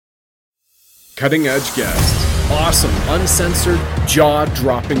cutting edge guests, awesome, uncensored,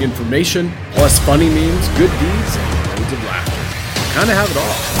 jaw-dropping information, plus funny memes, good deeds, and loads of laughter. Kind of have it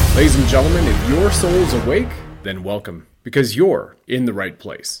all. Ladies and gentlemen, if your soul's awake, then welcome, because you're in the right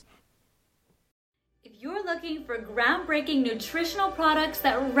place. If you're looking for groundbreaking nutritional products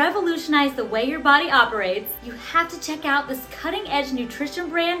that revolutionize the way your body operates, you have to check out this cutting-edge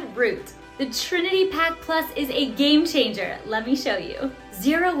nutrition brand, Root. The Trinity Pack Plus is a game changer. Let me show you.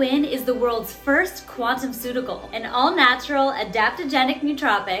 Zero In is the world's first quantum-ceutical, an all-natural, adaptogenic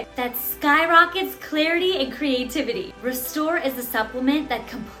nootropic that skyrockets clarity and creativity. Restore is a supplement that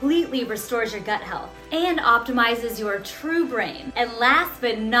completely restores your gut health and optimizes your true brain. And last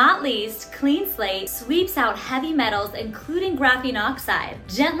but not least, Clean Slate sweeps out heavy metals, including graphene oxide,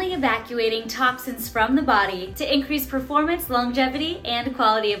 gently evacuating toxins from the body to increase performance, longevity, and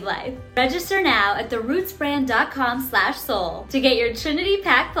quality of life. Register now at therootsbrand.com/soul to get your Trinity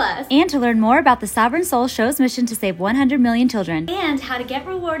Pack Plus and to learn more about the Sovereign Soul Show's mission to save 100 million children and how to get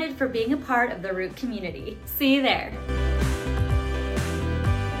rewarded for being a part of the Root community. See you there.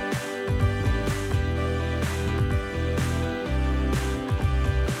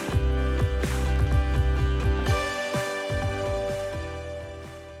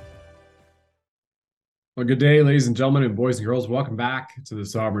 Well, good day, ladies and gentlemen, and boys and girls. Welcome back to the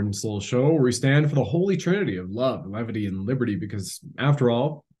Sovereign Soul Show, where we stand for the holy trinity of love, levity, and liberty, because after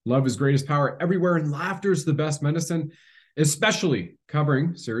all, love is greatest power everywhere, and laughter is the best medicine, especially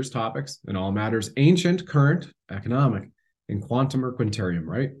covering serious topics in all matters ancient, current, economic, and quantum or quintarium,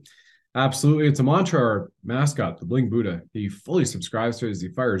 right? Absolutely. It's a mantra. Our mascot, the Bling Buddha, he fully subscribes to as he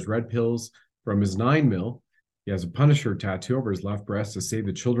fires red pills from his 9mm. He has a Punisher tattoo over his left breast to save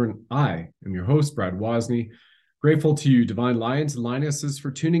the children. I am your host, Brad Wozni. Grateful to you, Divine Lions and Lionesses, for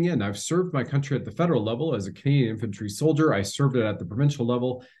tuning in. I've served my country at the federal level as a Canadian infantry soldier. I served it at the provincial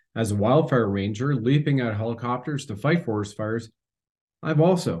level as a wildfire ranger, leaping out of helicopters to fight forest fires. I've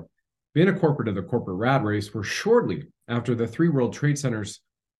also been a corporate of the corporate rat race, where shortly after the 3 World Trade Centers,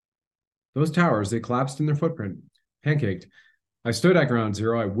 those towers, they collapsed in their footprint, pancaked. I stood at Ground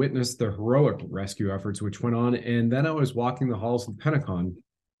Zero. I witnessed the heroic rescue efforts which went on, and then I was walking the halls of the Pentagon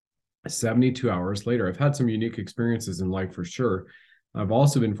 72 hours later. I've had some unique experiences in life for sure. I've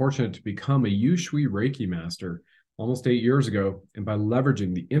also been fortunate to become a Yu Shui Reiki master almost 8 years ago, and by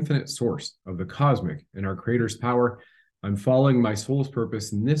leveraging the infinite source of the cosmic and our Creator's power, I'm following my soul's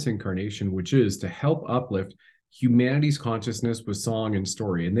purpose in this incarnation, which is to help uplift humanity's consciousness with song and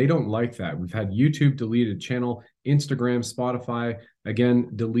story. And they don't like that. We've had YouTube deleted channel, Instagram, Spotify,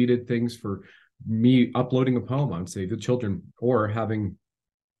 again, deleted things for me uploading a poem on Save the Children, or having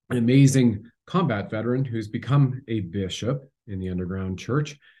an amazing combat veteran who's become a bishop in the underground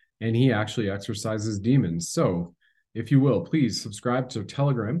church, and he actually exorcises demons. So if you will, please subscribe to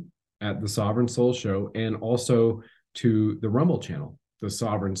Telegram at the Sovereign Soul Show, and also to the Rumble channel, the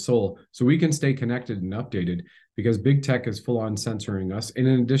Sovereign Soul, so we can stay connected and updated, because big tech is full on censoring us. And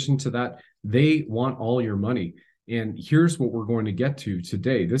in addition to that, they want all your money. And here's what we're going to get to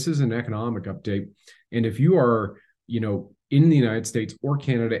today. This is an economic update. And if you are, in the United States or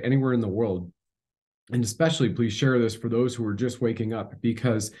Canada, anywhere in the world, and especially please share this for those who are just waking up,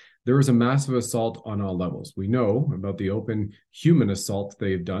 because there is a massive assault on all levels. We know about the open human assault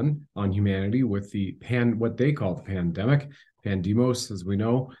they've done on humanity with the what they call the pandemic, pandemos, as we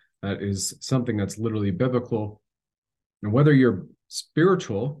know. That is something that's literally biblical. And whether you're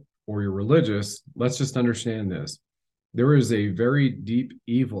spiritual or you're religious, let's just understand this. There is a very deep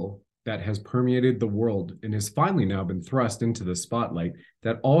evil that has permeated the world and has finally now been thrust into the spotlight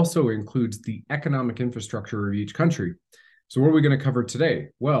that also includes the economic infrastructure of each country. So what are we going to cover today?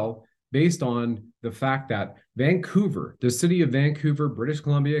 Well, based on the fact that Vancouver, the city of Vancouver, British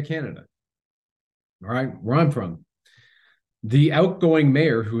Columbia, Canada, all right, where I'm from, the outgoing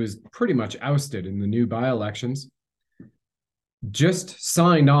mayor, who is pretty much ousted in the new by-elections, just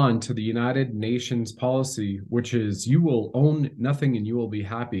signed on to the United Nations policy, which is you will own nothing and you will be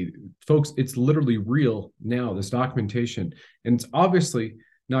happy. Folks, it's literally real now, this documentation. And it's obviously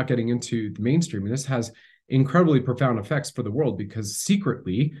not getting into the mainstream. And this has incredibly profound effects for the world, because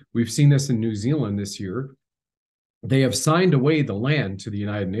secretly, we've seen this in New Zealand this year, they have signed away the land to the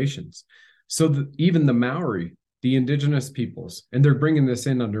United Nations. So that even the Maori, the indigenous peoples, and they're bringing this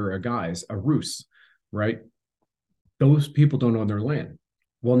in under a guise, a ruse, right? Those people don't own their land.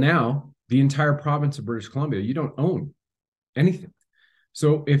 Well, now the entire province of British Columbia, you don't own anything.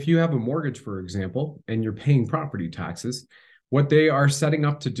 So if you have a mortgage, for example, and you're paying property taxes, what they are setting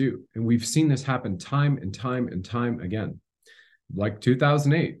up to do, and we've seen this happen time and time and time again, like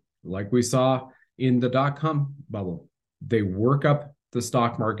 2008, like we saw in the dot-com bubble, they work up the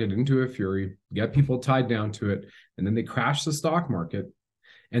stock market into a fury, get people tied down to it, and then they crash the stock market.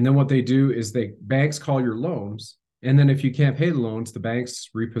 And then what they do is banks call your loans. And then if you can't pay the loans, the banks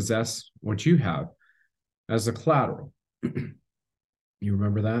repossess what you have as a collateral. You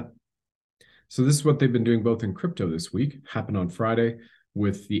remember that? So this is what they've been doing both in crypto this week, happened on Friday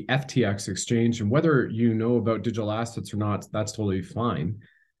with the FTX exchange. And whether you know about digital assets or not, that's totally fine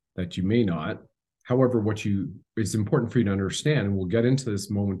that you may not. However, it's important for you to understand, and we'll get into this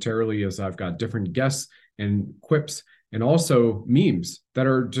momentarily as I've got different guests and quips and also memes that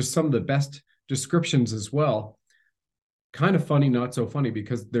are just some of the best descriptions as well. Kind of funny, not so funny,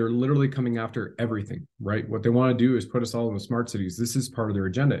 because they're literally coming after everything, right? What they want to do is put us all in the smart cities. This is part of their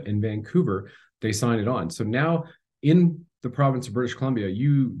agenda. In Vancouver, they signed it on. So now in the province of British Columbia,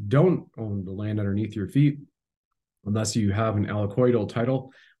 you don't own the land underneath your feet unless you have an aliquoidal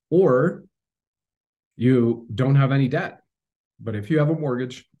title or you don't have any debt. But if you have a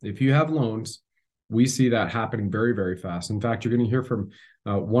mortgage, if you have loans, we see that happening very, very fast. In fact, you're going to hear from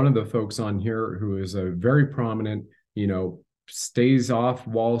one of the folks on here who is a very prominent, stays off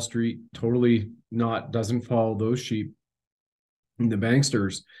Wall Street, totally doesn't follow those sheep, the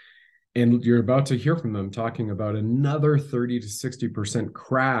banksters. And you're about to hear from them talking about another 30 to 60%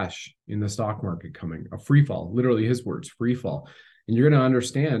 crash in the stock market coming, a free fall, literally his words, free fall. And you're going to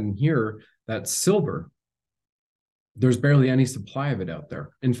understand here that silver, there's barely any supply of it out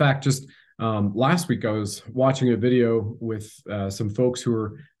there. In fact, just last week, I was watching a video with some folks who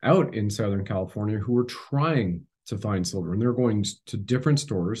are out in Southern California who were trying to find silver. And they're going to different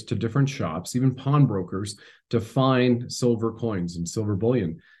stores, to different shops, even pawnbrokers, to find silver coins and silver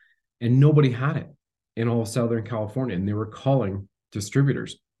bullion. And nobody had it in all of Southern California. And they were calling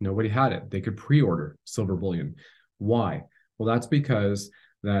distributors. Nobody had it. They could pre-order silver bullion. Why? Well, that's because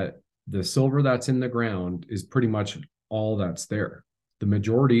that the silver that's in the ground is pretty much all that's there. The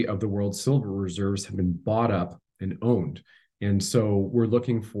majority of the world's silver reserves have been bought up and owned. And so we're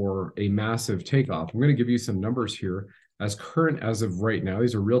looking for a massive takeoff. I'm going to give you some numbers here as current as of right now.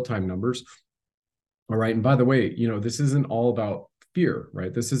 These are real-time numbers. All right. And by the way, this isn't all about fear,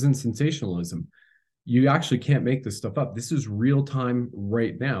 right? This isn't sensationalism. You actually can't make this stuff up. This is real time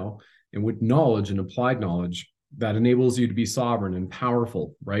right now. And with knowledge and applied knowledge that enables you to be sovereign and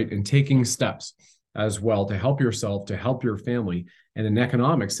powerful, right? And taking steps as well to help yourself, to help your family. And in an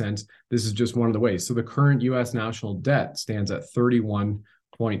economic sense, this is just one of the ways. So the current U.S. national debt stands at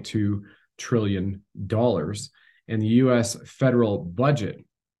 $31.2 trillion. And the U.S. federal budget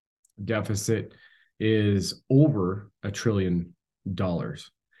deficit is over $1 trillion. But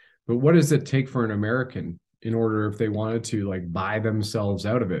what does it take for an American in order, if they wanted to buy themselves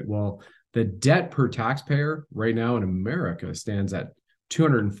out of it? Well, the debt per taxpayer right now in America stands at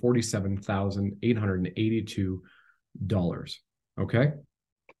 $247,882. Okay.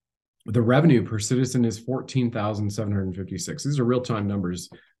 The revenue per citizen is $14,756. These are real-time numbers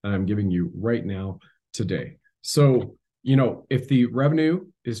that I'm giving you right now today. So, if the revenue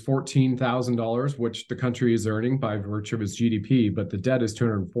is $14,000, which the country is earning by virtue of its GDP, but the debt is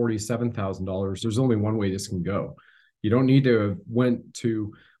 $247,000, there's only one way this can go. You don't need to have went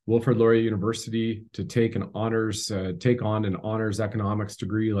to Wilfrid Laurier University to take on an honors economics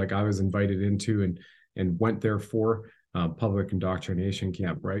degree like I was invited into and went there for public indoctrination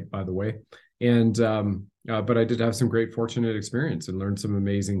camp, right, by the way. And but I did have some great fortunate experience and learned some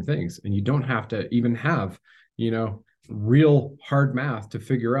amazing things. And you don't have to even have, real hard math to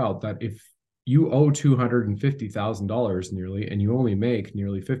figure out that if you owe $250,000 nearly, and you only make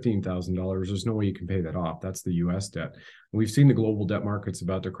nearly $15,000, there's no way you can pay that off. That's the U.S. debt. We've seen the global debt markets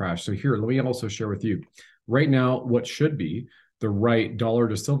about to crash. So here, let me also share with you right now, what should be the right dollar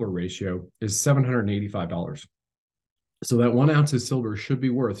to silver ratio is $785. So that 1 ounce of silver should be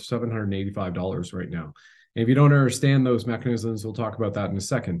worth $785 right now. And if you don't understand those mechanisms, we'll talk about that in a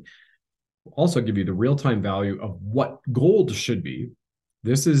second. We'll also give you the real-time value of what gold should be.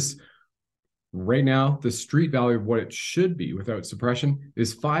 This is right now, the street value of what it should be without suppression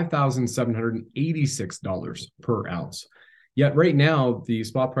is $5,786 per ounce. Yet right now, the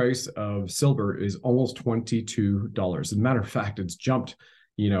spot price of silver is almost $22. As a matter of fact, it's jumped,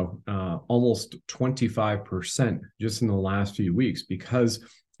 almost 25% just in the last few weeks because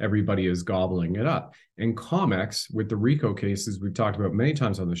everybody is gobbling it up. And COMEX, with the RICO cases we've talked about many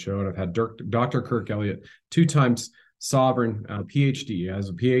times on the show, and I've had Dr. Kirk Elliott 2 times sovereign PhD. He has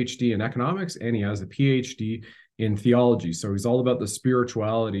a PhD in economics and he has a PhD in theology. So he's all about the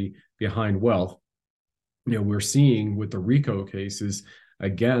spirituality behind wealth. We're seeing with the RICO cases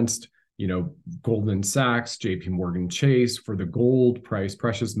against, Goldman Sachs, JP Morgan Chase for the gold price,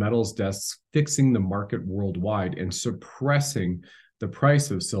 precious metals desks, fixing the market worldwide and suppressing the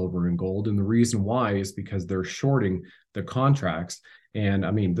price of silver and gold. And the reason why is because they're shorting the contracts. And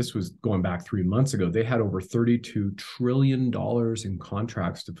I mean, this was going back 3 months ago. They had over $32 trillion in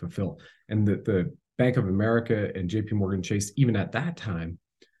contracts to fulfill. And the Bank of America and JP Morgan Chase, even at that time,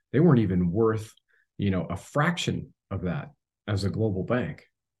 they weren't even worth, a fraction of that as a global bank.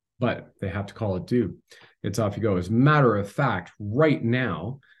 But they have to call it due. It's off you go. As a matter of fact, right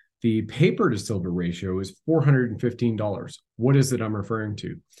now, the paper to silver ratio is $415. What is it I'm referring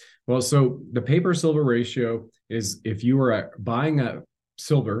to? Well, so the paper silver ratio is if you are buying a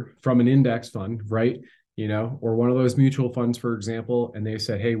silver from an index fund, right? Or one of those mutual funds, for example, and they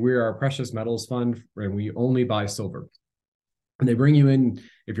said, hey, we are a precious metals fund and we only buy silver. And they bring you in,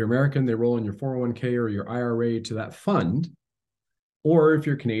 if you're American, they roll in your 401k or your IRA to that fund. Or if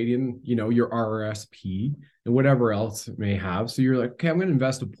you're Canadian, your RRSP and whatever else it may have. So you're like, okay, I'm going to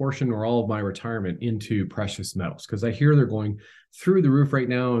invest a portion or all of my retirement into precious metals because I hear they're going through the roof right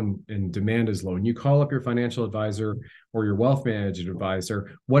now and demand is low. And you call up your financial advisor or your wealth management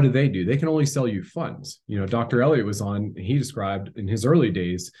advisor. What do? They can only sell you funds. Dr. Elliott was on, and he described in his early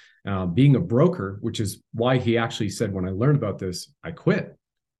days being a broker, which is why he actually said, when I learned about this, I quit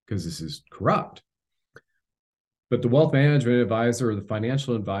because this is corrupt. But the wealth management advisor or the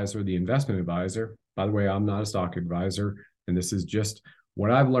financial advisor, the investment advisor, by the way, I'm not a stock advisor, and this is just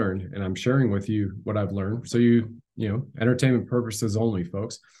what I've learned, and I'm sharing with you what I've learned. So entertainment purposes only,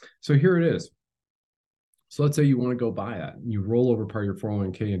 folks. So here it is. So let's say you want to go buy that. You roll over part of your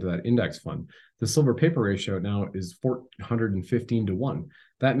 401k into that index fund. The silver paper ratio now is 415 to 1.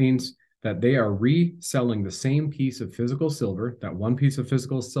 That means that they are reselling the same piece of physical silver, that one piece of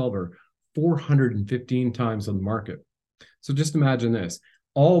physical silver, 415 times on the market. So just imagine this.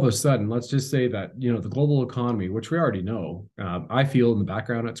 All of a sudden, let's just say that, the global economy, which we already know, I feel in the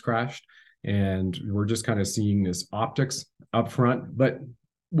background it's crashed, and we're just kind of seeing this optics up front, but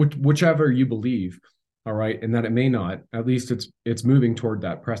whichever you believe, all right, and that it may not, at least it's moving toward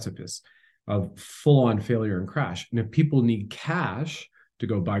that precipice of full-on failure and crash. And if people need cash to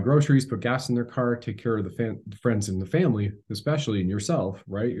go buy groceries, put gas in their car, take care of the friends in the family, especially in yourself,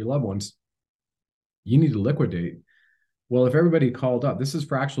 right, your loved ones, you need to liquidate. Well, if everybody called up, this is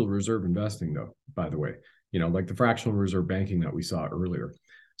fractional reserve investing, though, by the way, like the fractional reserve banking that we saw earlier.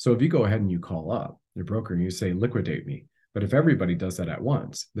 So if you go ahead and you call up your broker and you say, liquidate me, but if everybody does that at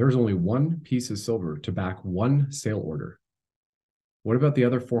once, there's only one piece of silver to back one sale order. What about the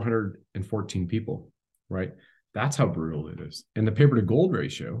other 414 people, right? That's how brutal it is. And the paper to gold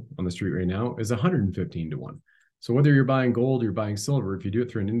ratio on the street right now is 115 to 1. So whether you're buying gold or you're buying silver, if you do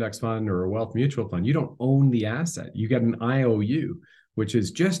it through an index fund or a wealth mutual fund, you don't own the asset. You get an IOU, which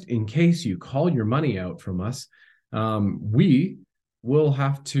is just in case you call your money out from us, we will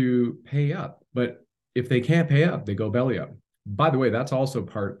have to pay up. But if they can't pay up, they go belly up. By the way, that's also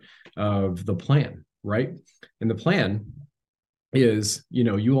part of the plan, right? And the plan is,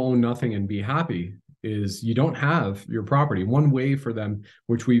 you own nothing and be happy, is you don't have your property. One way for them,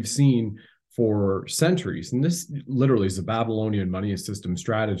 which we've seen for centuries, and this literally is a Babylonian money system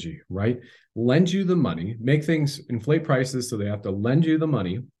strategy, right? Lend you the money, make things inflate prices so they have to lend you the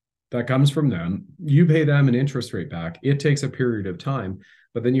money that comes from them. You pay them an interest rate back. It takes a period of time,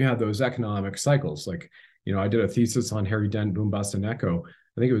 but then you have those economic cycles. Like, I did a thesis on Harry Dent, Boom, Bust, and Echo.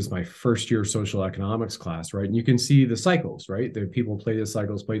 I think it was my first year social economics class, right? And you can see the cycles, right? The people play the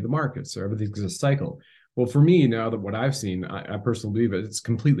cycles, play the markets. So everything's a cycle. Well, for me, now that what I've seen, I personally believe it's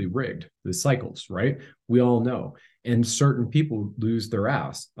completely rigged, the cycles, right? We all know. And certain people lose their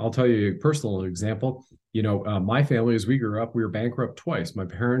ass. I'll tell you a personal example. My family, as we grew up, we were bankrupt twice. My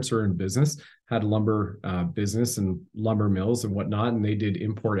parents are in business, had a lumber business and lumber mills and whatnot, and they did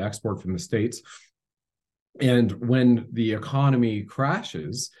import export from the States. And when the economy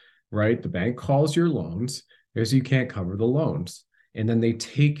crashes, right, the bank calls your loans because you can't cover the loans. And then they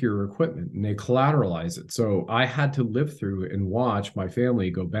take your equipment and they collateralize it. So I had to live through and watch my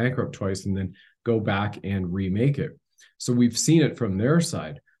family go bankrupt twice and then go back and remake it. So we've seen it from their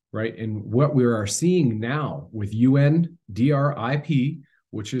side, right? And what we are seeing now with UNDRIP,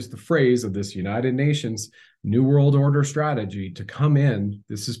 which is the phrase of this United Nations New World Order strategy to come in,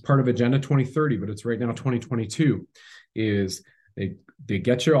 this is part of Agenda 2030, but it's right now 2022, is they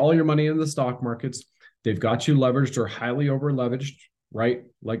get you all your money in the stock markets. They've got you leveraged or highly over leveraged, right?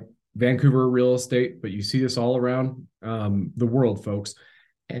 Like Vancouver real estate, but you see this all around the world, folks.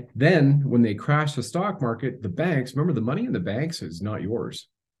 And then when they crash the stock market, the banks, remember the money in the banks is not yours.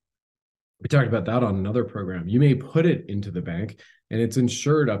 We talked about that on another program. You may put it into the bank and it's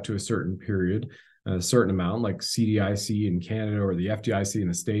insured up to a certain period, a certain amount, like CDIC in Canada or the FDIC in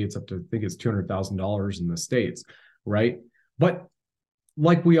the States, up to, I think it's $200,000 in the States, right? But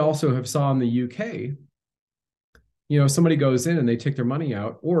like we also have saw in the UK, somebody goes in and they take their money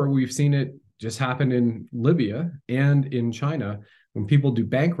out, or we've seen it just happen in Libya and in China. When people do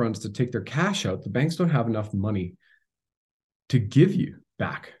bank runs to take their cash out, the banks don't have enough money to give you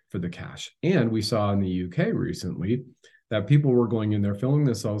back for the cash. And we saw in the UK recently that people were going in there, filming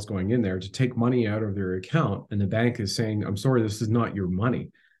themselves going in there to take money out of their account. And the bank is saying, I'm sorry, this is not your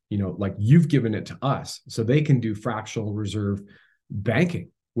money. Like you've given it to us. So they can do fractional reserve banking,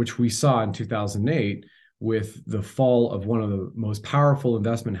 which we saw in 2008 with the fall of one of the most powerful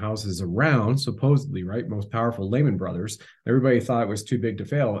investment houses around, supposedly, right? Most powerful, Lehman Brothers. Everybody thought it was too big to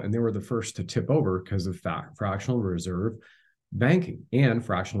fail, and they were the first to tip over because of fractional reserve banking and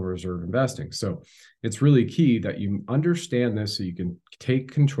fractional reserve investing. So it's really key that you understand this so you can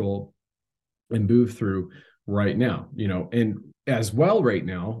take control and move through right now, and as well right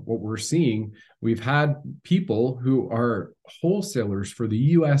now, what we're seeing, we've had people who are wholesalers for the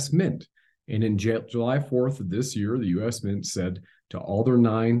US Mint. And in July 4th of this year, the US Mint said to all their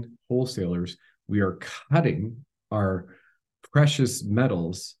 9 wholesalers, we are cutting our precious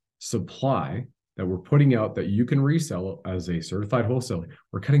metals supply that we're putting out that you can resell as a certified wholesaler.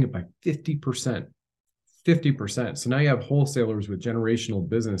 We're cutting it by 50%. 50%. So now you have wholesalers with generational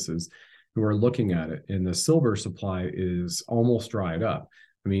businesses who are looking at it, and the silver supply is almost dried up.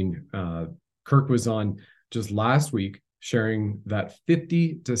 I mean, Kirk was on just last week sharing that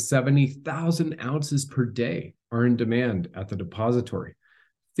 50 to 70,000 ounces per day are in demand at the depository.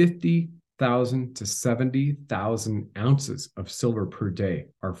 50,000 to 70,000 ounces of silver per day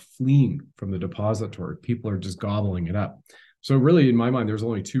are fleeing from the depository. People are just gobbling it up. So really, in my mind, there's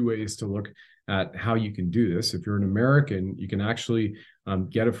only 2 ways to look at how you can do this. If you're an American, you can actually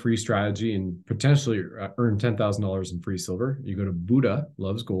get a free strategy and potentially earn $10,000 in free silver. You go to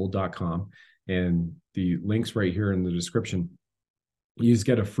buddhalovesgold.com, and the link's right here in the description. You just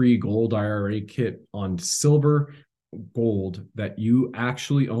get a free gold IRA kit on silver, gold that you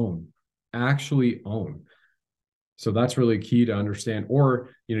actually own. So that's really key to understand. Or,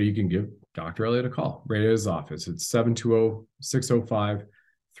 you can give Dr. Elliott a call right at his office. It's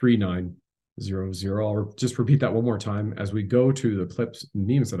 720-605-3900. I'll just repeat that one more time as we go to the clips and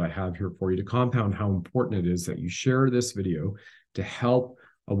memes that I have here for you to compound how important it is that you share this video to help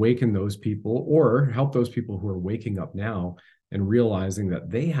awaken those people, or help those people who are waking up now and realizing that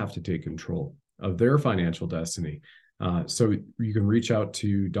they have to take control of their financial destiny. So you can reach out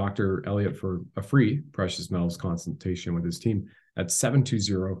to Dr. Elliott for a free precious metals consultation with his team at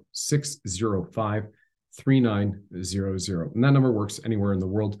 720-605-3900. And that number works anywhere in the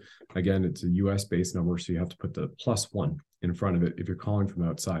world. Again, it's a US-based number, so you have to put the +1 in front of it if you're calling from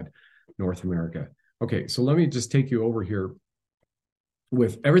outside North America. Okay, so let me just take you over here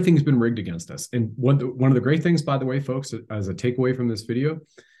with everything's been rigged against us. And one of the great things, by the way, folks, as a takeaway from this video,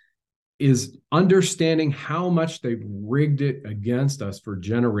 is understanding how much they've rigged it against us for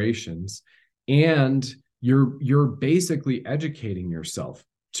generations. And you're basically educating yourself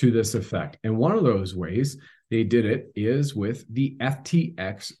to this effect. And one of those ways they did it is with the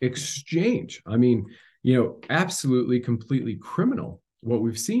FTX exchange. I mean, absolutely, completely criminal what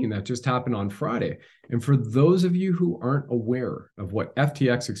we've seen that just happened on Friday. And for those of you who aren't aware of what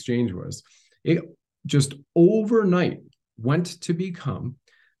FTX exchange was, it just overnight went to become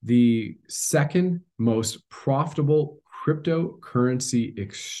the second most profitable cryptocurrency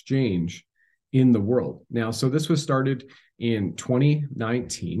exchange in the world. Now, so this was started in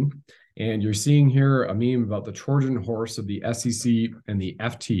 2019, and you're seeing here a meme about the Trojan horse of the SEC and the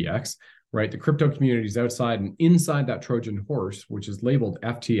FTX, right? The crypto community is outside, and inside that Trojan horse, which is labeled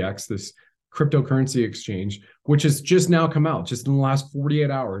FTX, this cryptocurrency exchange, which has just now come out, just in the last 48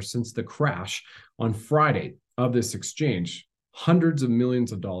 hours since the crash on Friday of this exchange, hundreds of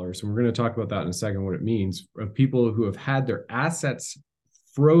millions of dollars. And we're going to talk about that in a second, what it means, of people who have had their assets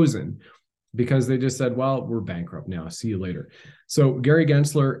frozen because they just said, well, we're bankrupt now. See you later. So Gary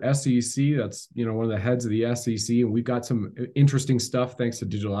Gensler, SEC, that's one of the heads of the SEC, and we've got some interesting stuff thanks to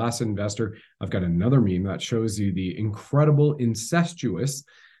Digital Asset Investor. I've got another meme that shows you the incredible incestuous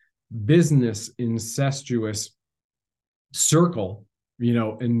circle.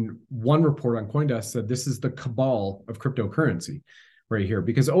 And one report on CoinDesk said this is the cabal of cryptocurrency right here,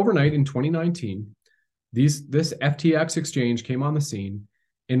 because overnight in 2019, this FTX exchange came on the scene.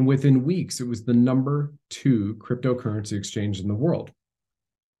 And within weeks, it was the number 2 cryptocurrency exchange in the world.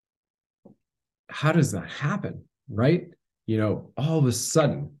 How does that happen, right? All of a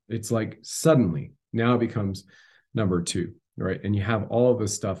sudden, it's like suddenly now it becomes number 2, right? And you have all of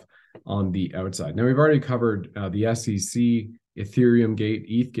this stuff on the outside. Now, we've already covered the SEC, Ethereum Gate,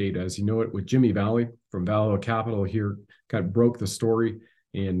 ETH Gate, as you know it, with Jimmy Valley from Valhalla Capital here, kind of broke the story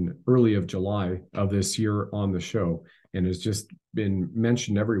in early of July of this year on the show, and has just been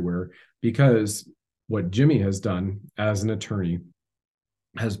mentioned everywhere because what Jimmy has done as an attorney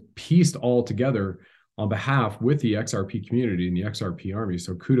has pieced all together on behalf with the XRP community and the XRP army.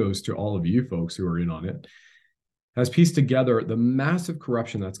 So kudos to all of you folks who are in on it. Has pieced together the massive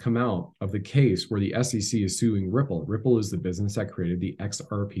corruption that's come out of the case where the SEC is suing Ripple. Ripple is the business that created the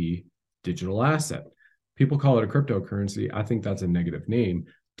XRP digital asset. People call it a cryptocurrency. I think that's a negative name.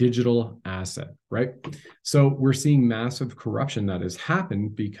 Digital asset, right? So we're seeing massive corruption that has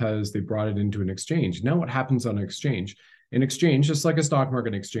happened because they brought it into an exchange. Now what happens on an exchange? An exchange, just like a stock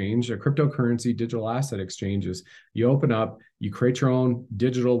market exchange, a cryptocurrency digital asset exchange is you open up, you create your own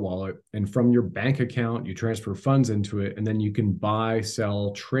digital wallet, and from your bank account, you transfer funds into it, and then you can buy,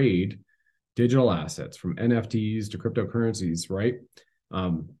 sell, trade digital assets from NFTs to cryptocurrencies, right?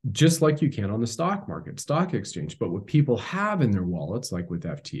 Just like you can on the stock market, stock exchange. But what people have in their wallets, like with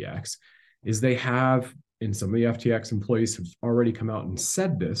FTX, is they have, and some of the FTX employees have already come out and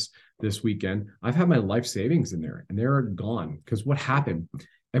said this weekend, I've had my life savings in there and they're gone. Because what happened?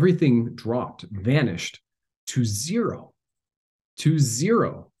 Everything dropped, vanished to zero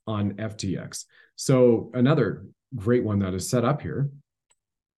on FTX. So another great one that is set up here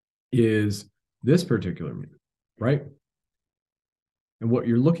is this particular meme, right? And what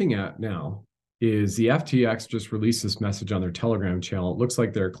you're looking at now is the FTX just released this message on their Telegram channel. It looks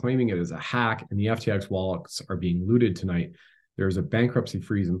like they're claiming it as a hack and the FTX wallets are being looted tonight. There's a bankruptcy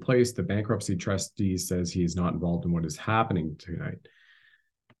freeze in place. The bankruptcy trustee says he is not involved in what is happening tonight.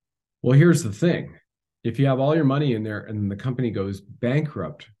 Well, here's the thing. If you have all your money in there and the company goes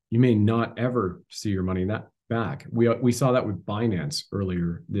bankrupt, you may not ever see your money back. We saw that with Binance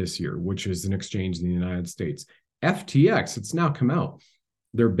earlier this year, which is an exchange in the United States. FTX, it's now come out.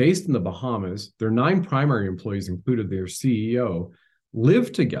 They're based in the Bahamas. Their 9 primary employees, included their CEO,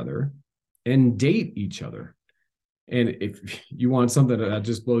 live together and date each other. And if you want something that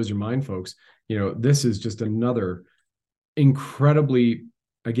just blows your mind, folks, this is just another incredibly,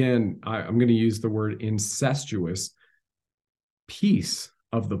 again, I'm going to use the word incestuous piece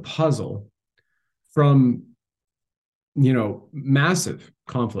of the puzzle from, massive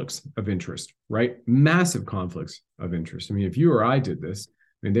conflicts of interest, right? Massive conflicts of interest. I mean, if you or I did this,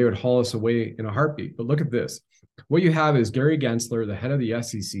 they would haul us away in a heartbeat. But look at this. What you have is Gary Gensler, the head of the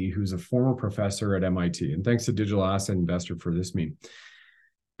SEC, who's a former professor at MIT. And thanks to Digital Asset Investor for this meme.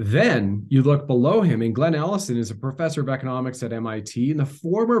 Then you look below him, and Glenn Ellison is a professor of economics at MIT and the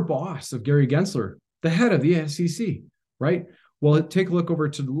former boss of Gary Gensler, the head of the SEC, right? Well, take a look over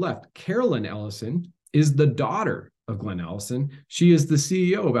to the left. Carolyn Ellison is the daughter of Glenn Ellison. She is the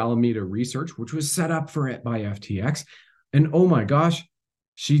CEO of Alameda Research, which was set up for it by FTX. And oh my gosh,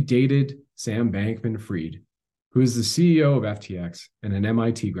 she dated Sam Bankman-Fried, who is the CEO of FTX and an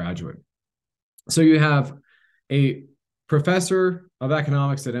MIT graduate. So you have a professor of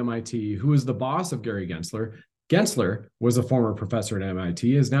economics at MIT who is the boss of Gary Gensler. Gensler was a former professor at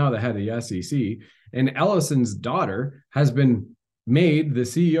MIT, is now the head of the SEC, and Ellison's daughter has been made the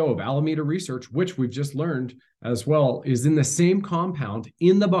CEO of Alameda Research, which we've just learned as well is in the same compound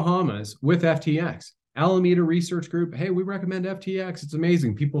in the Bahamas with FTX. Alameda Research Group, hey, we recommend FTX. It's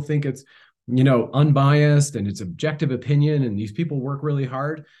amazing. People think it's, unbiased and it's objective opinion and these people work really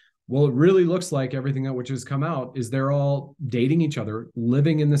hard. Well, it really looks like everything that which has come out is they're all dating each other,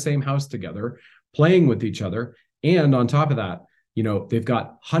 living in the same house together, playing with each other. And on top of that, they've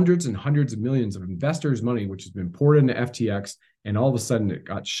got hundreds and hundreds of millions of investors' money, which has been poured into FTX. And all of a sudden it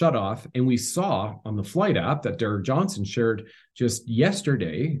got shut off. And we saw on the flight app that Derek Johnson shared just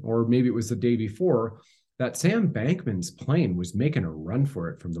yesterday, or maybe it was the day before, that Sam Bankman's plane was making a run for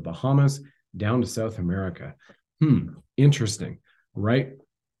it from the Bahamas down to South America. Interesting, right?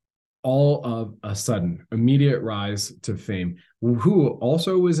 All of a sudden, immediate rise to fame. Who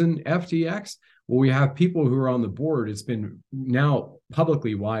also was in FTX? Well, we have people who are on the board. It's been now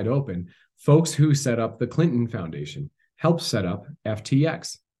publicly wide open. Folks who set up the Clinton Foundation, helped set up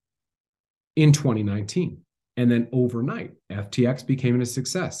FTX in 2019. And then overnight, FTX became a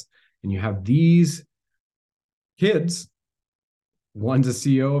success. And you have these kids, one's a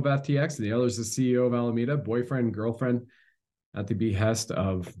CEO of FTX, and the other's the CEO of Alameda, boyfriend, girlfriend, at the behest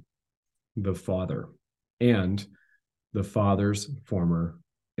of the father and the father's former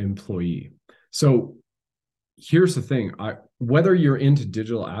employee. So here's the thing, whether you're into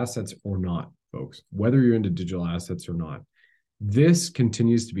digital assets or not, folks, whether you're into digital assets or not, this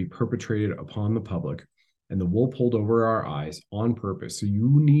continues to be perpetrated upon the public and the wool pulled over our eyes on purpose. So you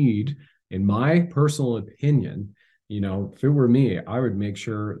need, in my personal opinion, if it were me, I would make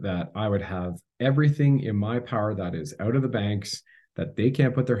sure that I would have everything in my power that is out of the banks, that they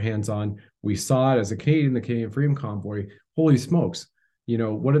can't put their hands on. We saw it as a Canadian, the Canadian Freedom Convoy. Holy smokes.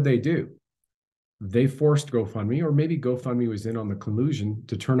 What did they do? They forced GoFundMe, or maybe GoFundMe was in on the collusion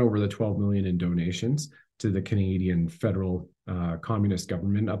to turn over the 12 million in donations to the Canadian federal communist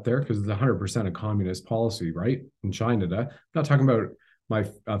government up there, because it's 100% a communist policy, right? In China. I'm not talking about my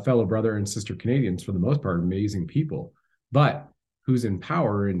fellow brother and sister Canadians, for the most part, amazing people, but who's in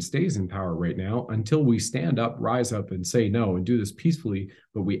power and stays in power right now until we stand up, rise up and say no and do this peacefully,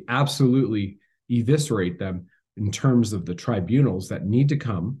 but we absolutely eviscerate them in terms of the tribunals that need to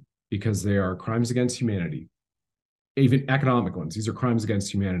come, because they are crimes against humanity, even economic ones. These are crimes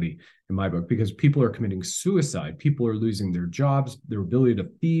against humanity in my book, because people are committing suicide. People are losing their jobs, their ability to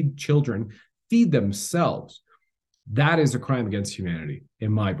feed children, feed themselves. That is a crime against humanity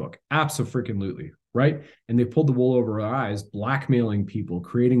in my book. Absolutely, right? And they pulled the wool over our eyes, blackmailing people,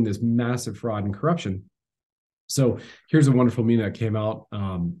 creating this massive fraud and corruption. So here's a wonderful meme that came out,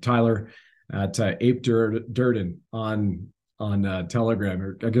 Tyler, at Ape Durden on Telegram,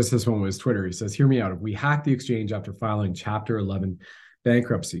 or I guess this one was Twitter. He says, hear me out. If we hack the exchange after filing Chapter 11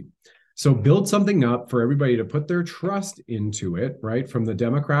 bankruptcy. So build something up for everybody to put their trust into it, right? From the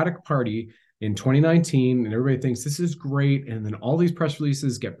Democratic Party in 2019, and everybody thinks this is great. And then all these press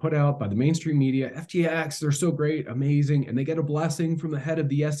releases get put out by the mainstream media. FTX, they're so great, amazing. And they get a blessing from the head of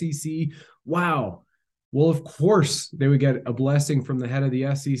the SEC. Wow. Well, of course, they would get a blessing from the head of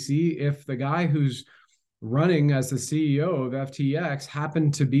the SEC if the guy who's running as the CEO of FTX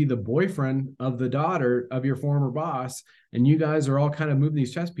happened to be the boyfriend of the daughter of your former boss, and you guys are all kind of moving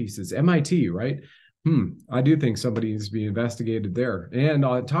these chess pieces. MIT, right? I do think somebody needs to be investigated there. And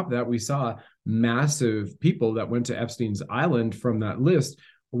on top of that, we saw massive people that went to Epstein's Island from that list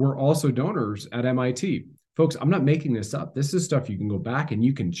were also donors at MIT. Folks, I'm not making this up. This is stuff you can go back and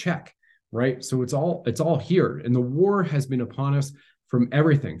you can check, right? So it's all here. And the war has been upon us from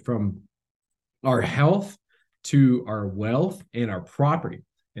everything, from our health to our wealth and our property.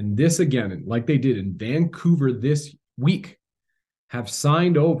 And this, again, like they did in Vancouver this week, have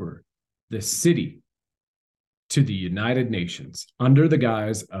signed over the city to the United Nations under the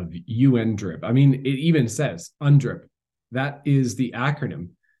guise of UNDRIP. I mean, it even says UNDRIP. That is the acronym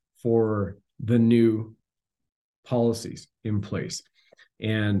for the new policies in place.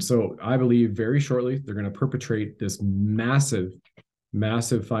 And so I believe very shortly they're going to perpetrate this massive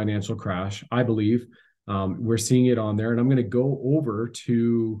financial crash. I believe we're seeing it on there. And I'm going to go over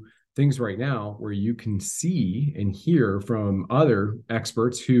to things right now where you can see and hear from other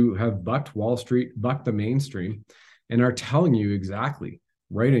experts who have bucked Wall Street, bucked the mainstream, and are telling you exactly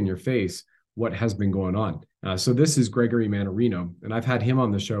right in your face what has been going on. So this is Gregory Mannarino, and I've had him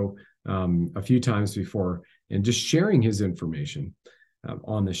on the show a few times before, and just sharing his information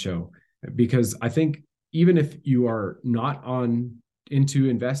on the show, because I think even if you are not into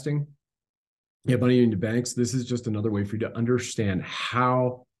investing, you have money into banks, this is just another way for you to understand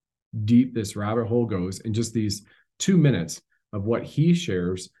how deep this rabbit hole goes in just these 2 minutes of what he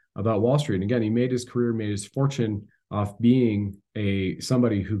shares about Wall Street. And again, he made his career, made his fortune off being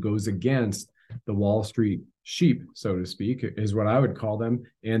somebody who goes against the Wall Street sheep, so to speak, is what I would call them,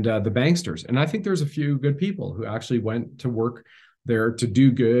 and the banksters. And I think there's a few good people who actually went to work there to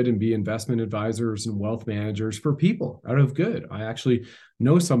do good and be investment advisors and wealth managers for people out of good. I actually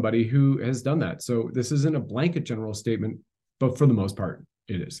know somebody who has done that. So this isn't a blanket general statement, but for the most part,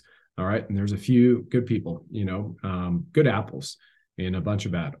 it is. All right. And there's a few good people, good apples and a bunch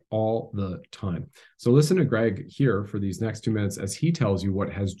of bad all the time. So listen to Greg here for these next 2 minutes as he tells you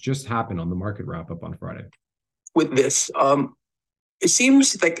what has just happened on the market wrap up on Friday. With this, it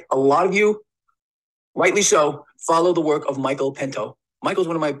seems like a lot of you, rightly so, follow the work of Michael Pinto. Michael's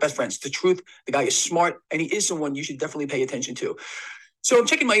one of my best friends. The truth, the guy is smart, and he is someone you should definitely pay attention to. So I'm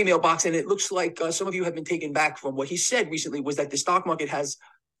checking my email box, and it looks like some of you have been taken back from what he said recently, was that the stock market has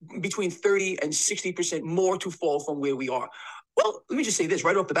between 30 and 60% more to fall from where we are. Well, let me just say this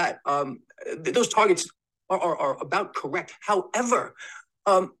right off the bat. Those targets are about correct. However,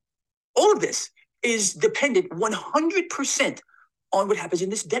 all of this is dependent 100% on what happens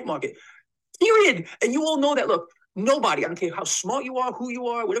in this debt market. Period. And you all know that. Look, nobody, I don't care how smart you are, who you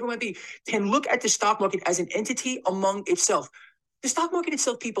are, whatever it might be, can look at the stock market as an entity among itself. The stock market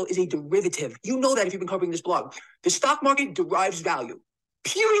itself, people, is a derivative. You know that if you've been covering this blog. The stock market derives value,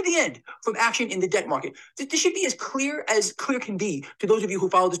 period, the end, from action in the debt market. This should be as clear can be to those of you who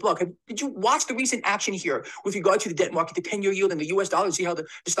follow this blog. Did you watch the recent action here with regard to the debt market, the 10-year yield and the US dollar, and see how the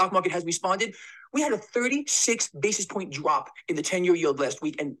stock market has responded? We had a 36 basis point drop in the 10-year yield last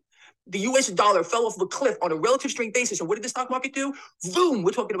week, and the US dollar fell off of a cliff on a relative strength basis. And what did the stock market do? Boom,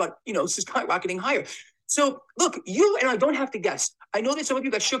 we're talking about, skyrocketing higher. So look, you and I don't have to guess. I know that some of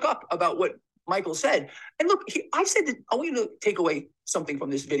you got shook up about what Michael said. And look, I said that I want you to take away something from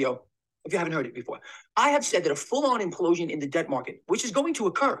this video if you haven't heard it before. I have said that a full-on implosion in the debt market, which is going to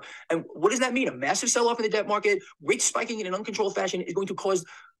occur. And what does that mean? A massive sell-off in the debt market, rates spiking in an uncontrolled fashion is going to cause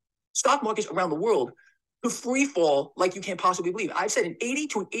stock markets around the world to free fall like you can't possibly believe. I've said an 80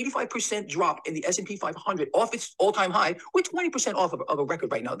 to an 85% drop in the S&P 500 off its all-time high. We're 20% off of a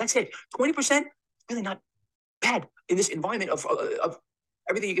record right now. That's it. 20%, really not bad in this environment of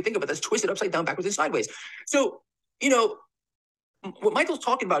everything you can think about that's twisted upside down, backwards, and sideways. So, what Michael's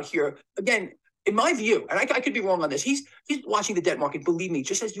talking about here, again, in my view, and I could be wrong on this, he's watching the debt market, believe me,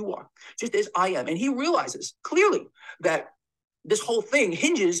 just as you are, just as I am. And he realizes clearly that this whole thing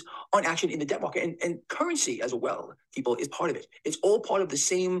hinges on action in the debt market, and currency as well, people, is part of it. It's all part of the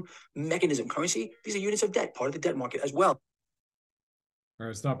same mechanism. Currency, these are units of debt, part of the debt market as well. All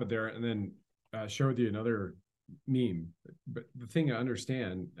right, stop it there, and then share with you another meme. But the thing to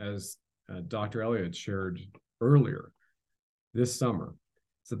understand, as Dr. Elliott shared earlier this summer,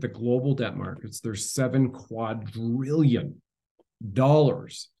 is that the global debt markets, there's $7 quadrillion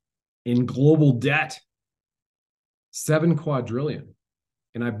in global debt. 7 quadrillion.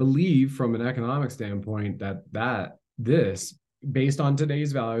 And I believe from an economic standpoint that this, based on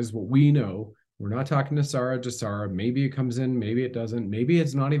today's values, what we know, we're not talking to Sarah, maybe it comes in, maybe it doesn't, maybe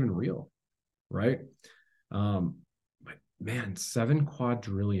it's not even real, right? But man, 7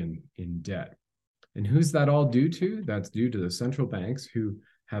 quadrillion in debt. And who's that all due to? That's due to the central banks who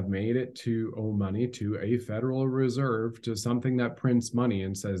have made it to owe money to a Federal Reserve, to something that prints money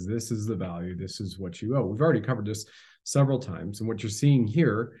and says, this is the value, this is what you owe. We've already covered this several times. And what you're seeing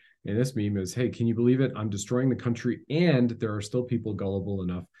here in this meme is, hey, can you believe it? I'm destroying the country, and there are still people gullible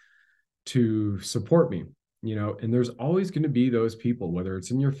enough to support me, and there's always going to be those people, whether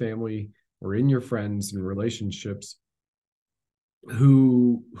it's in your family or in your friends and relationships,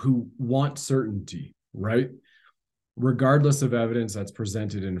 who want certainty, right? Regardless of evidence that's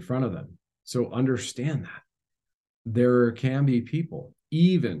presented in front of them. So understand that there can be people,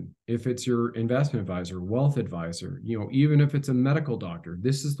 even if it's your investment advisor, wealth advisor, even if it's a medical doctor,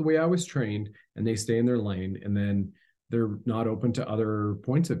 this is the way I was trained, and they stay in their lane, and then they're not open to other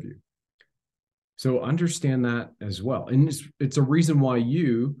points of view. So understand that as well. And it's a reason why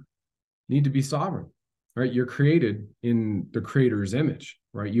you need to be sovereign, right? You're created in the Creator's image,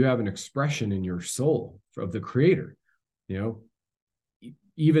 right? You have an expression in your soul of the Creator.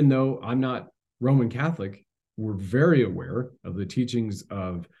 Even though I'm not Roman Catholic, we're very aware of the teachings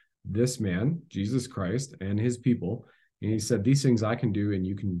of this man, Jesus Christ, and his people. And he said, these things I can do, and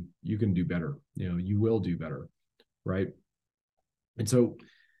you can do better. You will do better, right? And so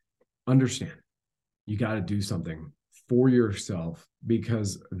understand, you got to do something for yourself,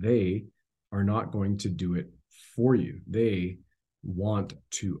 because they are not going to do it for you. They want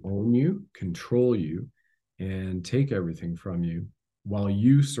to own you, control you, and take everything from you while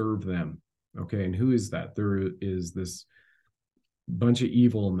you serve them. Okay, and who is that? There is this bunch of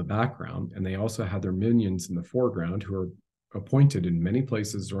evil in the background, and they also have their minions in the foreground who are appointed in many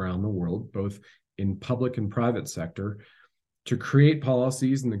places around the world, both in public and private sector, to create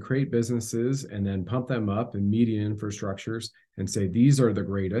policies and to create businesses and then pump them up in media infrastructures and say, these are the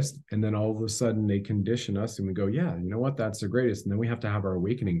greatest. And then all of a sudden they condition us and we go, yeah, you know what? That's the greatest. And then we have to have our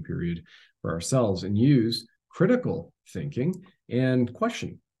awakening period for ourselves and use critical thinking and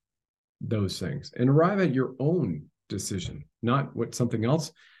question those things and arrive at your own decision, not what something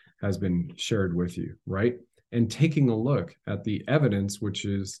else has been shared with you, right? And taking a look at the evidence which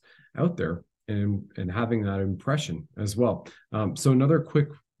is out there and having that impression as well. So another quick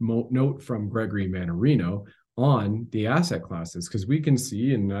note from Gregory Mannarino on the asset classes, because we can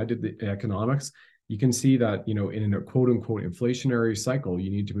see, and I did the economics, you can see that, in a quote unquote inflationary cycle, you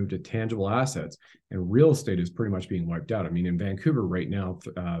need to move to tangible assets, and real estate is pretty much being wiped out. I mean, in Vancouver right now,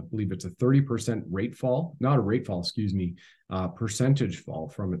 I believe it's a 30% rate fall, not a rate fall, excuse me, percentage fall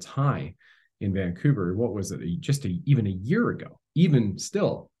from its high in Vancouver. What was it? Even a year ago, even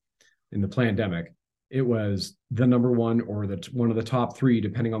still in the pandemic, it was the number one or one of the top 3,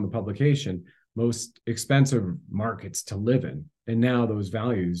 depending on the publication, most expensive markets to live in. And now those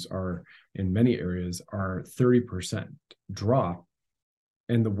values are, in many areas, are 30% drop.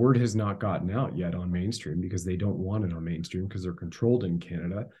 And the word has not gotten out yet on mainstream, because they don't want it on mainstream because they're controlled in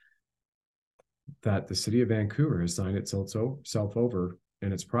Canada, that the city of Vancouver has signed itself over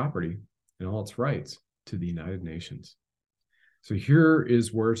and its property and all its rights to the United Nations. So here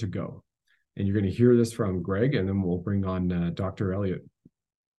is where to go. And you're going to hear this from Greg, and then we'll bring on Dr. Elliott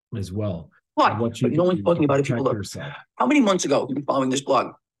as well. But no one's talking about it. People, look, how many months ago, you've been following this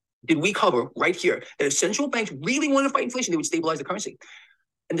blog, did we cover right here that if central banks really wanted to fight inflation, they would stabilize the currency.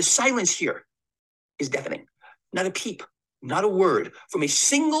 And the silence here is deafening. Not a peep, not a word from a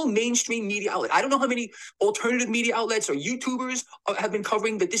single mainstream media outlet. I don't know how many alternative media outlets or YouTubers have been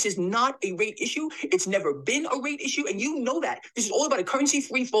covering that this is not a rate issue. It's never been a rate issue. And you know that. This is all about a currency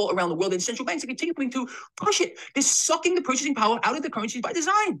free fall around the world. And central banks are continuing to push it. They're sucking the purchasing power out of the currencies by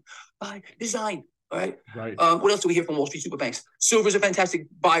design. By design. All right. Right. What else do we hear from Wall Street super banks? Silver's a fantastic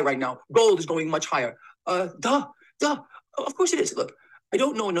buy right now. Gold is going much higher. Duh. Of course it is. Look, I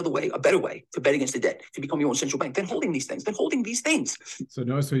don't know another way, a better way to bet against the debt, to become your own central bank than holding these things, So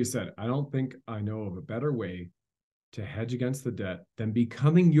notice what he said. I don't think I know of a better way to hedge against the debt than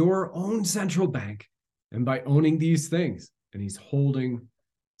becoming your own central bank and by owning these things. And he's holding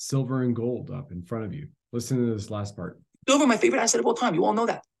silver and gold up in front of you. Listen to this last part. Silver, my favorite asset of all time. You all know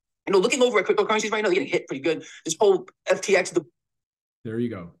that. You know, looking over at cryptocurrencies right now, they're getting hit pretty good. This whole FTX. There you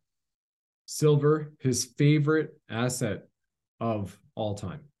go. Silver, his favorite asset of all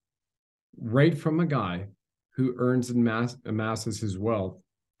time. Right from a guy who earns and amasses his wealth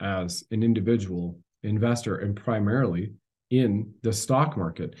as an individual investor and primarily in the stock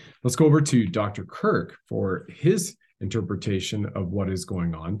market. Let's go over to Dr. Kirk for his interpretation of what is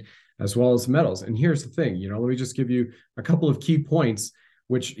going on, as well as metals. And here's the thing, let me just give you a couple of key points,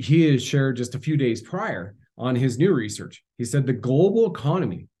 which he has shared just a few days prior on his new research. He said the global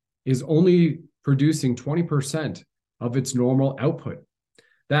economy is only producing 20% of its normal output.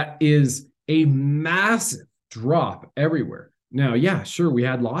 That is a massive drop everywhere. Now, yeah, sure, we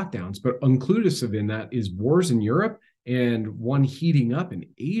had lockdowns, but inclusive in that is wars in Europe and one heating up in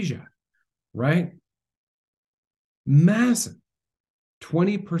Asia, right? Massive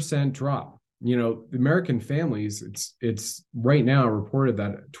 20% drop. The American families, it's right now reported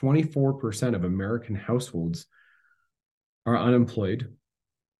that 24% of American households are unemployed.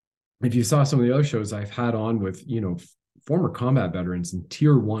 If you saw some of the other shows I've had on with, former combat veterans and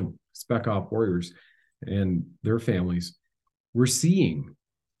tier 1 spec op warriors and their families, we're seeing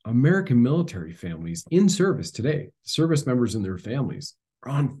American military families in service today, service members and their families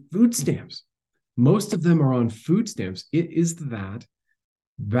are on food stamps. Most of them are on food stamps. It is that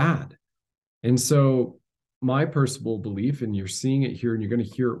bad. And so my personal belief, and you're seeing it here, and you're going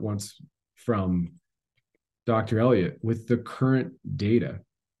to hear it once from Dr. Elliott, with the current data,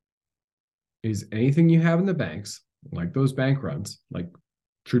 is anything you have in the banks, like those bank runs, like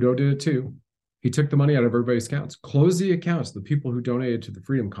Trudeau did it too. He took the money out of everybody's accounts, closed the accounts, the people who donated to the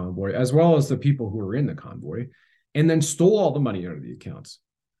Freedom Convoy, as well as the people who were in the convoy, and then stole all the money out of the accounts.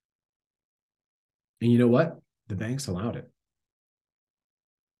 And you know what? The banks allowed it.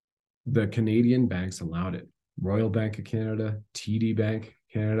 The Canadian banks allowed it. Royal Bank of Canada, TD Bank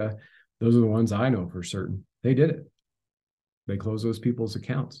Canada, those are the ones I know for certain. They did it. They closed those people's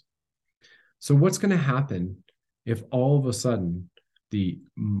accounts. So what's going to happen if all of a sudden the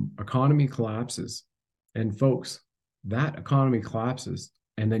economy collapses? And folks, that economy collapses,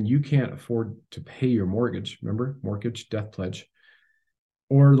 and then you can't afford to pay your mortgage. Remember, mortgage, death pledge,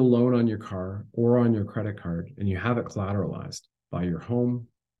 or the loan on your car or on your credit card, and you have it collateralized by your home,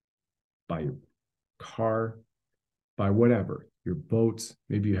 by your car, by whatever, your boats.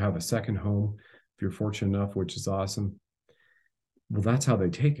 Maybe you have a second home if you're fortunate enough, which is awesome. Well, that's how they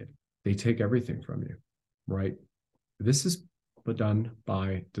take it. They take everything from you, right? This is done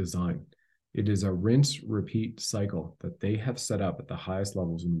by design. It is a rinse, repeat cycle that they have set up at the highest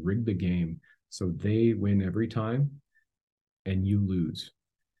levels and rigged the game so they win every time and you lose.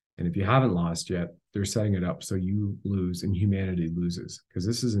 And if you haven't lost yet, they're setting it up so you lose and humanity loses, because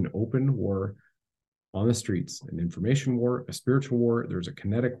this is an open war on the streets, an information war, a spiritual war. There's a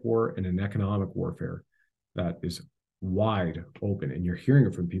kinetic war and an economic warfare that is wide open. And you're hearing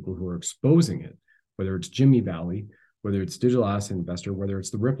it from people who are exposing it, whether it's Jimmy Valley, whether it's Digital Asset Investor, whether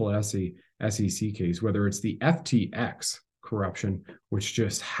it's the Ripple SEC case, whether it's the FTX corruption, which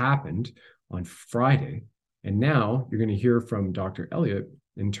just happened on Friday. And now you're going to hear from Dr. Elliott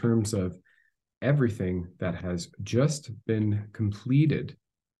in terms of everything that has just been completed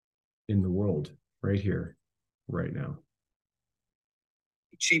in the world right here, right now.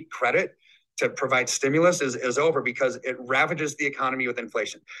 Cheap credit to provide stimulus is over because it ravages the economy with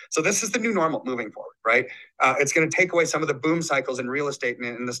inflation. So this is the new normal moving forward, right? It's going to take away some of the boom cycles in real estate and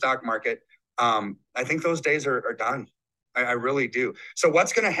in the stock market. I think those days are done. I really do. So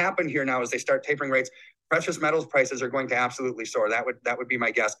what's going to happen here now as they start tapering rates? Precious metals prices are going to absolutely soar. That would be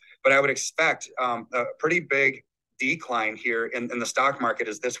my guess. But I would expect a pretty big decline here in the stock market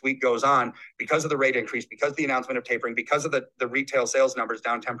as this week goes on because of the rate increase, because of the announcement of tapering, because of the retail sales numbers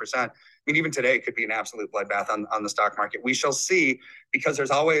down 10%. I mean, even today could be an absolute bloodbath on the stock market. We shall see, because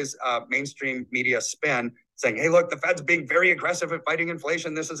there's always mainstream media spin saying, hey, look, the Fed's being very aggressive at fighting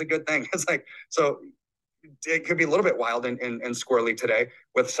inflation. This is a good thing. It's like, so it could be a little bit wild and squirrely today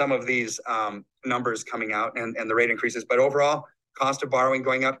with some of these numbers coming out and the rate increases. But overall, cost of borrowing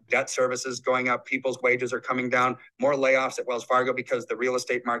going up, debt services going up, people's wages are coming down, more layoffs at Wells Fargo because the real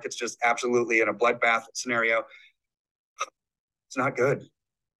estate market's just absolutely in a bloodbath scenario. It's not good.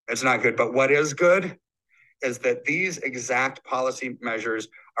 It's not good. But what is good is that these exact policy measures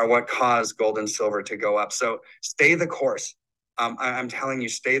are what caused gold and silver to go up. So stay the course. I'm telling you,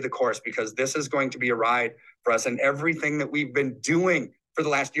 stay the course, because this is going to be a ride for us. And everything that we've been doing for the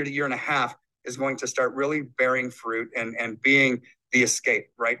last year to year and a half is going to start really bearing fruit and being the escape,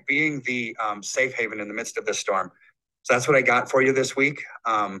 right? Being the safe haven in the midst of this storm. So that's what I got for you this week.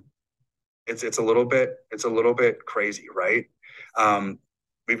 It's a little bit crazy, right?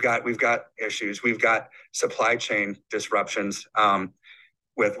 We've got issues. We've got supply chain disruptions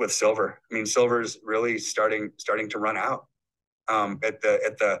with silver. I mean, silver's really starting to run out at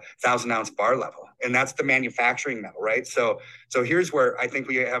the 1,000-ounce bar level, and that's the manufacturing metal, right? So here's where I think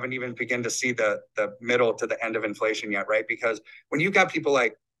we haven't even begun to see the middle to the end of inflation yet, right? Because when you've got people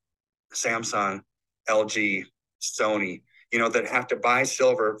like Samsung, LG, Sony, that have to buy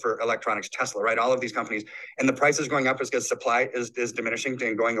silver for electronics, Tesla, right? All of these companies, and the price is going up because supply is diminishing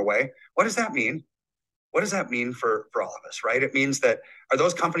and going away. What does that mean? What does that mean for all of us, right? It means that, are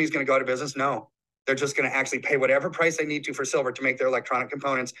those companies going to go out of business? No. They're just going to actually pay whatever price they need to for silver to make their electronic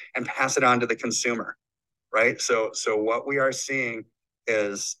components and pass it on to the consumer, right? So what we are seeing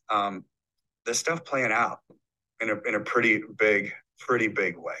is this stuff playing out in a pretty big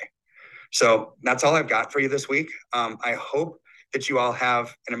way. So that's all I've got for you this week. I hope that you all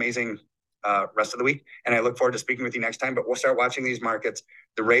have an amazing rest of the week, and I look forward to speaking with you next time. But we'll start watching these markets.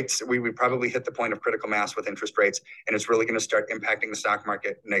 The rates, we probably hit the point of critical mass with interest rates, and it's really going to start impacting the stock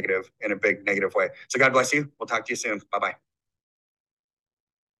market in a big negative way. So God bless you. We'll talk to you soon. Bye-bye.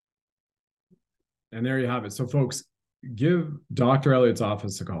 And there you have it. So folks, give Dr. Elliott's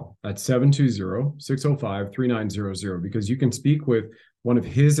office a call at 720-605-3900, because you can speak with one of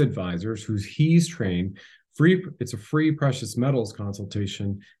his advisors he's trained. It's a free precious metals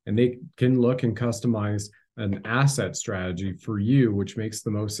consultation, and they can look and customize an asset strategy for you, which makes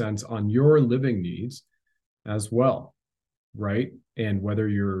the most sense on your living needs as well, right? And whether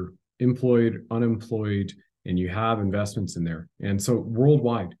you're employed, unemployed, and you have investments in there. And so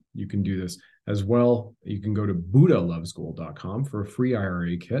worldwide, you can do this as well. You can go to buddhalovesgold.com for a free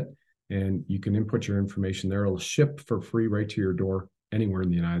IRA kit, and you can input your information there. It'll ship for free right to your door anywhere in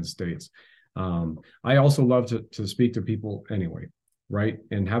the United States. I also love to speak to people anyway, right?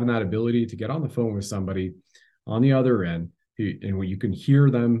 And having that ability to get on the phone with somebody on the other end, and when you can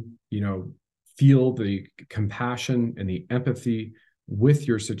hear them, feel the compassion and the empathy with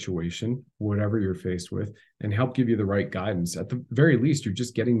your situation, whatever you're faced with, and help give you the right guidance. At the very least, you're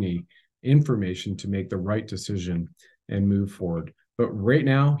just getting the information to make the right decision and move forward. But right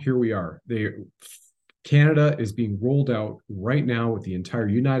now, here we are. Canada is being rolled out right now with the entire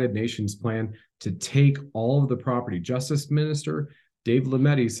United Nations plan to take all of the property. Justice Minister Dave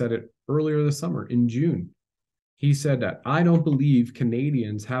Lametti said it earlier this summer in June. He said that, I don't believe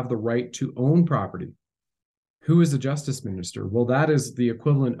Canadians have the right to own property. Who is the Justice Minister? Well, that is the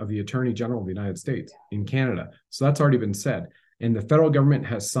equivalent of the Attorney General of the United States in Canada. So that's already been said. And the federal government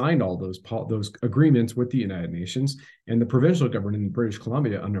has signed all those agreements with the United Nations, and the provincial government in British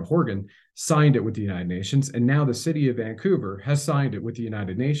Columbia under Horgan signed it with the United Nations, and now the city of Vancouver has signed it with the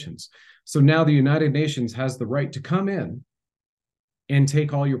United Nations. So now the United Nations has the right to come in and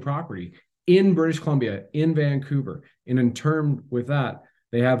take all your property in British Columbia, in Vancouver, and in turn with that,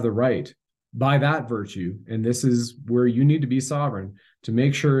 they have the right by that virtue, and this is where you need to be sovereign, to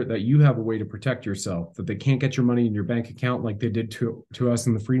make sure that you have a way to protect yourself, that they can't get your money in your bank account like they did to us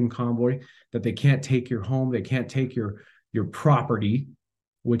in the Freedom Convoy, that they can't take your home, they can't take your property,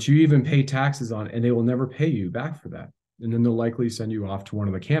 which you even pay taxes on, and they will never pay you back for that. And then they'll likely send you off to one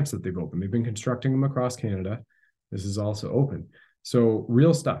of the camps that they've opened. They've been constructing them across Canada. This is also open. So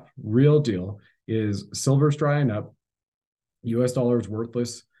real stuff, real deal is silver's drying up, US dollar is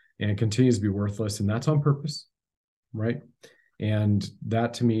worthless, and it continues to be worthless, and that's on purpose, right? And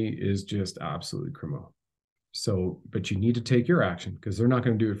that to me is just absolutely criminal. So, but you need to take your action because they're not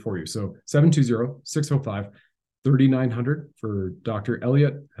going to do it for you. So 720-605-3900 for Dr.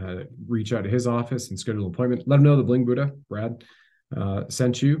 Elliott. Reach out to his office and schedule an appointment. Let him know the Bling Buddha, Brad,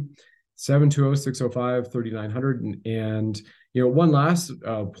 sent you. 720-605-3900. And, one last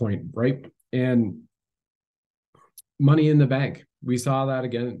point, right? And money in the bank. We saw that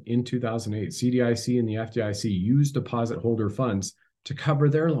again in 2008. CDIC and the FDIC used deposit holder funds to cover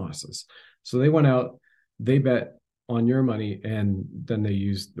their losses. So they went out, they bet on your money, and then they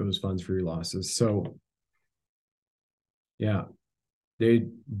used those funds for your losses. So yeah, they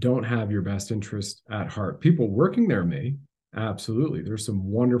don't have your best interest at heart. People working there may, absolutely. There's some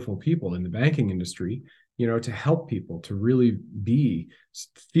wonderful people in the banking industry, to help people, to really be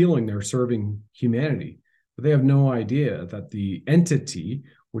feeling they're serving humanity. But they have no idea that the entity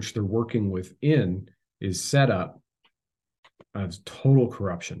which they're working within is set up as total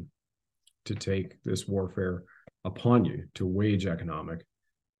corruption to take this warfare upon you, to wage economic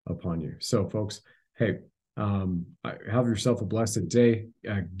upon you. So folks, hey, have yourself a blessed day.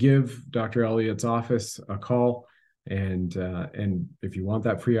 Give Dr. Elliott's office a call. And if you want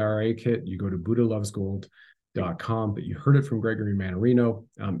that free IRA kit, you go to buddhalovesgold.com. But you heard it from Gregory Mannarino.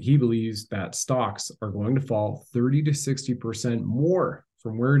 He believes that stocks are going to fall 30 to 60% more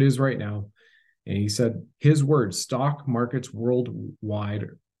from where it is right now. And he said, his words, stock markets worldwide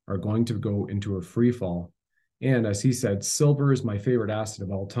are going to go into a free fall. And as he said, silver is my favorite asset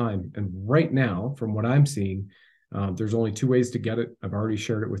of all time. And right now, from what I'm seeing, there's only two ways to get it. I've already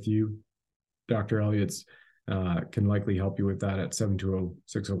shared it with you. Dr. Elliott's can likely help you with that at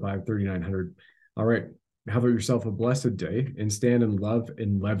 720-605-3900. All right. Have yourself a blessed day, and stand in love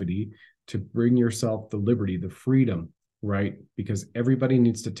and levity to bring yourself the liberty, the freedom, right? Because everybody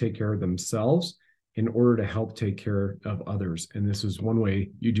needs to take care of themselves in order to help take care of others. And this is one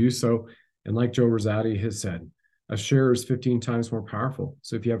way you do so. And like Joe Rosati has said, a share is 15 times more powerful.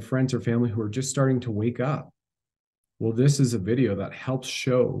 So if you have friends or family who are just starting to wake up, well, this is a video that helps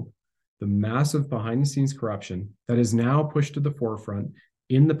show the massive behind the scenes corruption that is now pushed to the forefront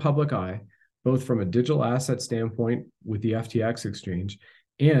in the public eye, both from a digital asset standpoint with the FTX exchange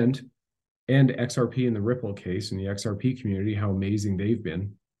and XRP in the Ripple case, in the XRP community, how amazing they've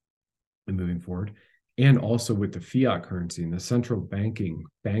been in moving forward, and also with the fiat currency and the central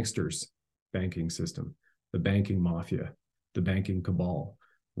banksters banking system, the banking mafia, the banking cabal,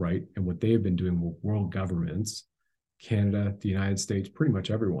 right? And what they have been doing with world governments, Canada, the United States, pretty much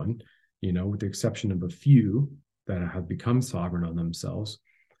everyone, with the exception of a few that have become sovereign on themselves,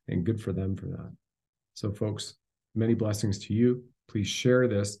 and good for them for that. So folks, many blessings to you. Please share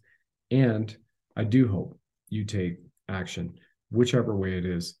this. And I do hope you take action, whichever way it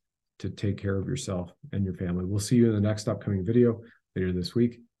is, to take care of yourself and your family. We'll see you in the next upcoming video later this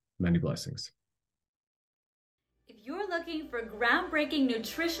week. Many blessings. If you're looking for groundbreaking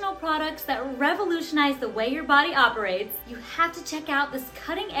nutritional products that revolutionize the way your body operates, you have to check out this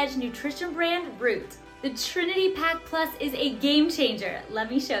cutting-edge nutrition brand, Root. The Trinity Pack Plus is a game changer. Let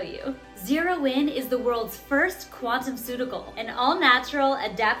me show you. Zero In is the world's first quantumceutical, an all-natural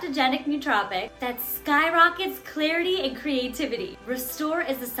adaptogenic nootropic that skyrockets clarity and creativity. Restore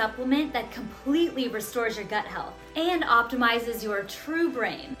is the supplement that completely restores your gut health and optimizes your true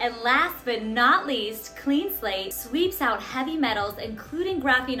brain. And last but not least, Clean Slate sweeps out heavy metals, including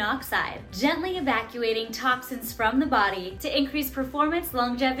graphene oxide, gently evacuating toxins from the body to increase performance,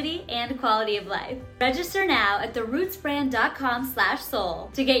 longevity, and quality of life. Register now at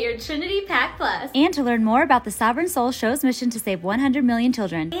therootsbrand.com/soul to get your Trinity Pack Plus, And to learn more about the Sovereign Soul Show's mission to save 100 million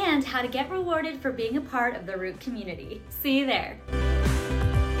children. and how to get rewarded for being a part of the Root community. See you there.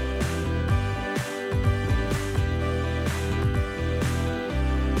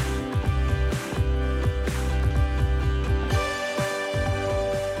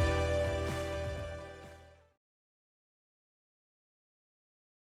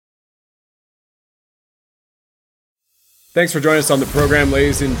 Thanks for joining us on the program,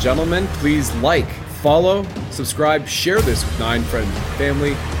 ladies and gentlemen. Please like, follow, subscribe, share this with 9 friends and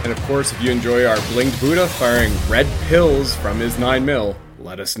family. And of course, if you enjoy our blinged Buddha firing red pills from his 9mm,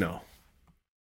 let us know.